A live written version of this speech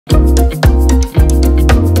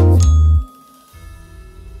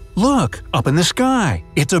Look, up in the sky!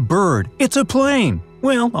 It's a bird! It's a plane!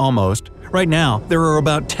 Well, almost. Right now, there are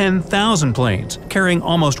about 10,000 planes, carrying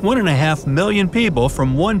almost 1.5 million people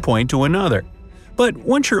from one point to another. But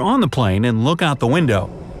once you're on the plane and look out the window,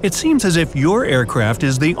 it seems as if your aircraft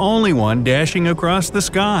is the only one dashing across the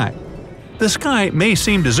sky. The sky may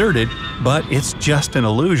seem deserted, but it's just an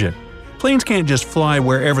illusion. Planes can't just fly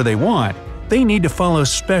wherever they want. They need to follow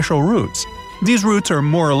special routes. These routes are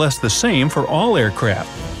more or less the same for all aircraft,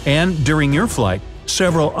 and during your flight,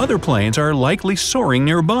 several other planes are likely soaring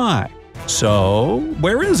nearby. So,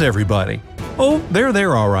 where is everybody? Oh, they're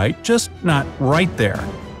there all right, just not right there.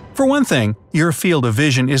 For one thing, your field of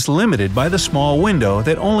vision is limited by the small window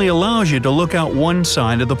that only allows you to look out one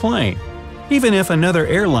side of the plane. Even if another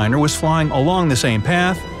airliner was flying along the same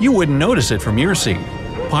path, you wouldn't notice it from your seat.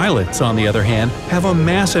 Pilots, on the other hand, have a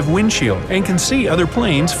massive windshield and can see other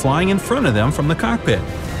planes flying in front of them from the cockpit.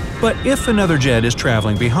 But if another jet is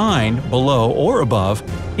traveling behind, below, or above,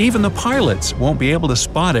 even the pilots won't be able to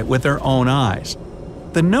spot it with their own eyes.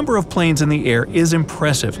 The number of planes in the air is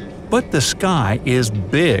impressive, but the sky is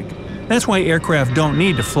big. That's why aircraft don't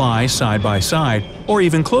need to fly side by side or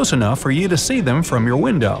even close enough for you to see them from your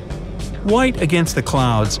window. White against the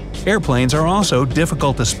clouds, airplanes are also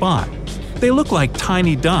difficult to spot. They look like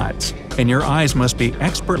tiny dots, and your eyes must be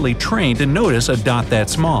expertly trained to notice a dot that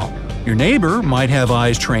small. Your neighbor might have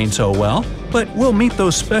eyes trained so well, but we'll meet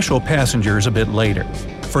those special passengers a bit later.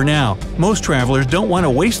 For now, most travelers don't want to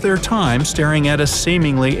waste their time staring at a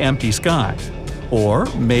seemingly empty sky. Or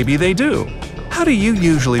maybe they do. How do you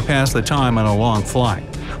usually pass the time on a long flight?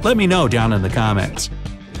 Let me know down in the comments.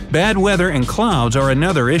 Bad weather and clouds are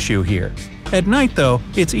another issue here. At night, though,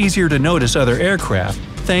 it's easier to notice other aircraft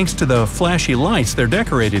thanks to the flashy lights they're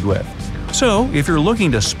decorated with. So, if you're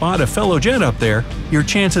looking to spot a fellow jet up there, your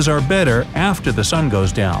chances are better after the sun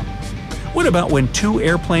goes down. What about when two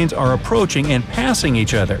airplanes are approaching and passing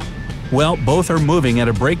each other? Well, both are moving at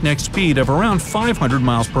a breakneck speed of around 500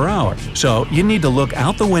 miles per hour, so you need to look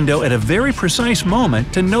out the window at a very precise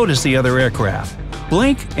moment to notice the other aircraft.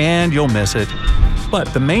 Blink and you'll miss it.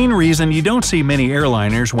 But the main reason you don't see many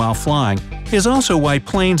airliners while flying is also why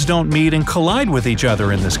planes don't meet and collide with each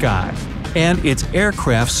other in the sky. And it's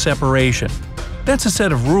aircraft separation. That's a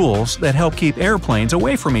set of rules that help keep airplanes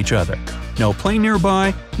away from each other. No plane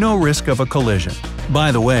nearby, no risk of a collision.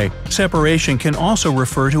 By the way, separation can also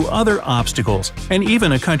refer to other obstacles and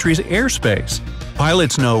even a country's airspace.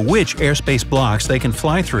 Pilots know which airspace blocks they can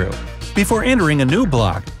fly through. Before entering a new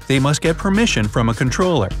block, they must get permission from a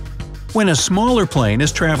controller. When a smaller plane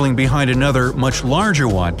is traveling behind another much larger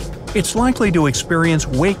one, it's likely to experience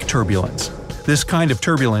wake turbulence. This kind of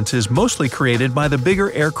turbulence is mostly created by the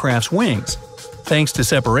bigger aircraft's wings. Thanks to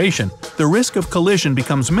separation, the risk of collision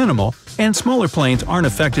becomes minimal, and smaller planes aren't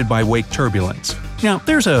affected by wake turbulence. Now,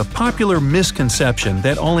 there's a popular misconception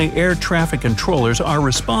that only air traffic controllers are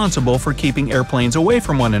responsible for keeping airplanes away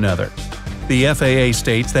from one another. The FAA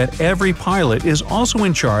states that every pilot is also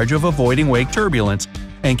in charge of avoiding wake turbulence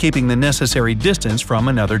and keeping the necessary distance from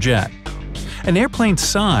another jet. An airplane's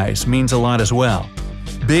size means a lot as well.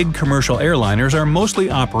 Big commercial airliners are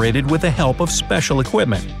mostly operated with the help of special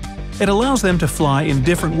equipment. It allows them to fly in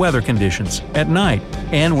different weather conditions, at night,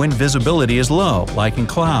 and when visibility is low, like in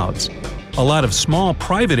clouds. A lot of small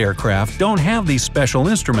private aircraft don't have these special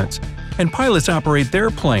instruments, and pilots operate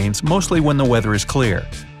their planes mostly when the weather is clear.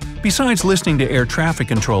 Besides listening to air traffic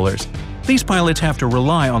controllers, these pilots have to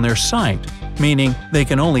rely on their sight, meaning they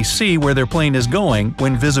can only see where their plane is going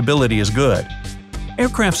when visibility is good.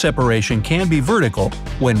 Aircraft separation can be vertical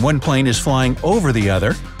when one plane is flying over the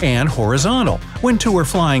other, and horizontal when two are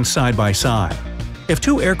flying side by side. If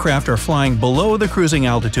two aircraft are flying below the cruising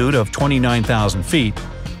altitude of 29,000 feet,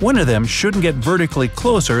 one of them shouldn't get vertically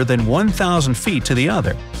closer than 1,000 feet to the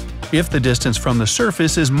other. If the distance from the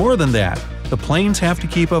surface is more than that, the planes have to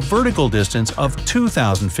keep a vertical distance of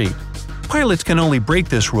 2,000 feet. Pilots can only break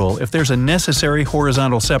this rule if there's a necessary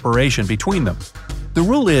horizontal separation between them. The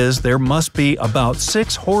rule is there must be about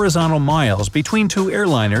 6 horizontal miles between two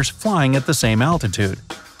airliners flying at the same altitude.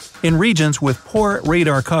 In regions with poor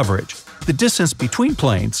radar coverage, the distance between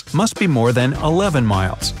planes must be more than 11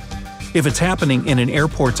 miles. If it's happening in an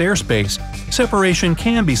airport's airspace, separation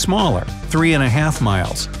can be smaller, 3.5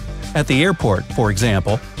 miles. At the airport, for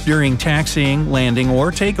example, during taxiing, landing,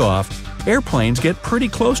 or takeoff, airplanes get pretty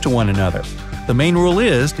close to one another. The main rule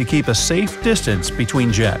is to keep a safe distance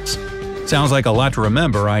between jets. Sounds like a lot to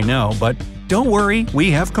remember, I know, but don't worry,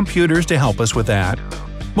 we have computers to help us with that.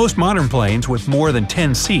 Most modern planes with more than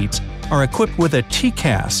 10 seats are equipped with a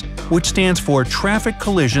TCAS, which stands for Traffic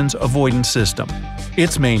Collisions Avoidance System.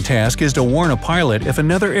 Its main task is to warn a pilot if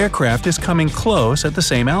another aircraft is coming close at the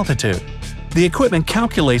same altitude. The equipment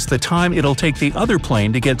calculates the time it'll take the other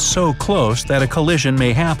plane to get so close that a collision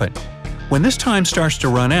may happen. When this time starts to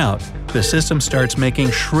run out, the system starts making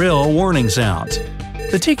shrill warning sounds.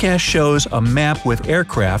 The TCAS shows a map with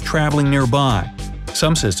aircraft traveling nearby.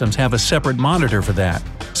 Some systems have a separate monitor for that.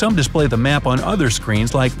 Some display the map on other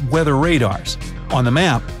screens like weather radars. On the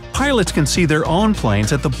map, pilots can see their own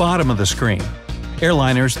planes at the bottom of the screen.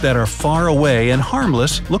 Airliners that are far away and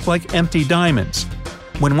harmless look like empty diamonds.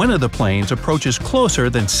 When one of the planes approaches closer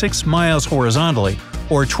than 6 miles horizontally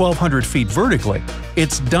or 1,200 feet vertically,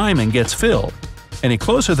 its diamond gets filled. Any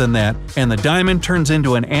closer than that, and the diamond turns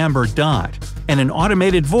into an amber dot, and an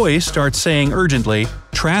automated voice starts saying urgently,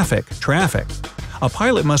 "Traffic, traffic." A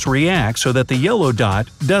pilot must react so that the yellow dot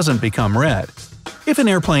doesn't become red. If an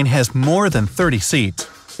airplane has more than 30 seats,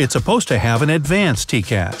 it's supposed to have an advanced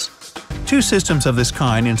TCAS. Two systems of this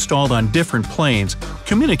kind installed on different planes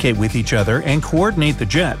communicate with each other and coordinate the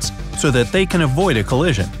jets so that they can avoid a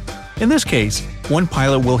collision. In this case, one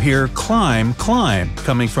pilot will hear "climb, climb"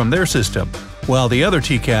 coming from their system, while the other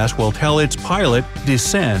TCAS will tell its pilot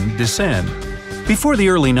 "descend, descend." Before the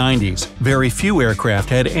early 90s, very few aircraft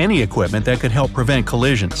had any equipment that could help prevent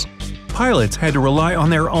collisions. Pilots had to rely on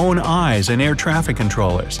their own eyes and air traffic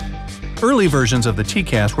controllers. Early versions of the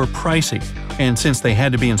TCAS were pricey, and since they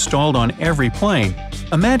had to be installed on every plane,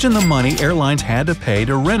 imagine the money airlines had to pay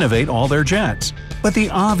to renovate all their jets. But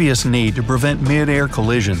the obvious need to prevent mid-air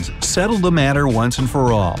collisions settled the matter once and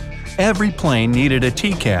for all. Every plane needed a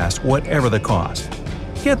TCAS, whatever the cost.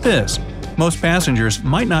 Get this, most passengers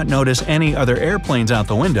might not notice any other airplanes out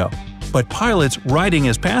the window, but pilots riding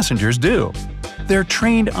as passengers do. Their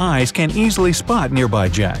trained eyes can easily spot nearby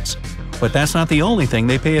jets. But that's not the only thing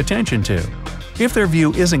they pay attention to. If their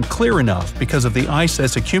view isn't clear enough because of the ice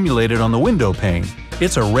that's accumulated on the window pane,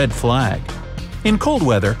 it's a red flag. In cold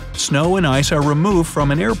weather, snow and ice are removed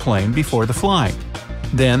from an airplane before the flight.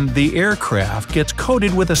 Then the aircraft gets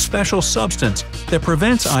coated with a special substance that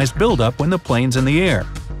prevents ice buildup when the plane's in the air.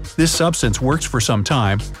 This substance works for some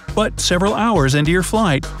time, but several hours into your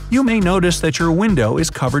flight, you may notice that your window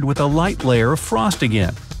is covered with a light layer of frost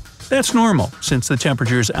again. That's normal, since the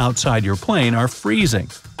temperatures outside your plane are freezing.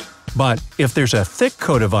 But if there's a thick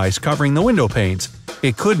coat of ice covering the window panes,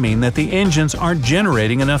 it could mean that the engines aren't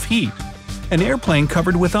generating enough heat. An airplane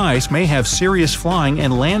covered with ice may have serious flying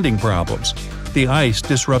and landing problems. The ice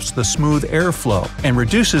disrupts the smooth airflow and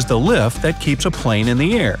reduces the lift that keeps a plane in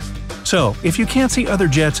the air. So, if you can't see other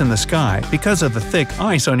jets in the sky because of the thick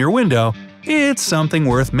ice on your window, it's something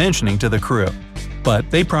worth mentioning to the crew.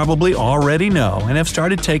 But they probably already know and have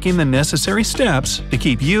started taking the necessary steps to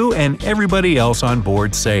keep you and everybody else on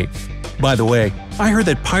board safe. By the way, I heard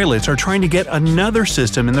that pilots are trying to get another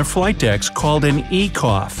system in their flight decks called an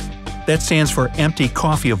ECOF. That stands for Empty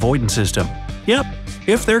Coffee Avoidance System. Yep,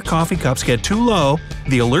 if their coffee cups get too low,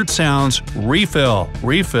 the alert sounds "refill,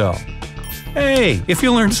 refill." Hey, if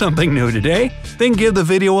you learned something new today, then give the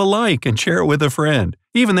video a like and share it with a friend,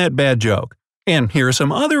 even that bad joke. And here are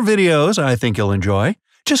some other videos I think you'll enjoy.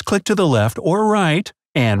 Just click to the left or right,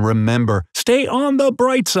 and remember, stay on the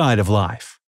bright side of life.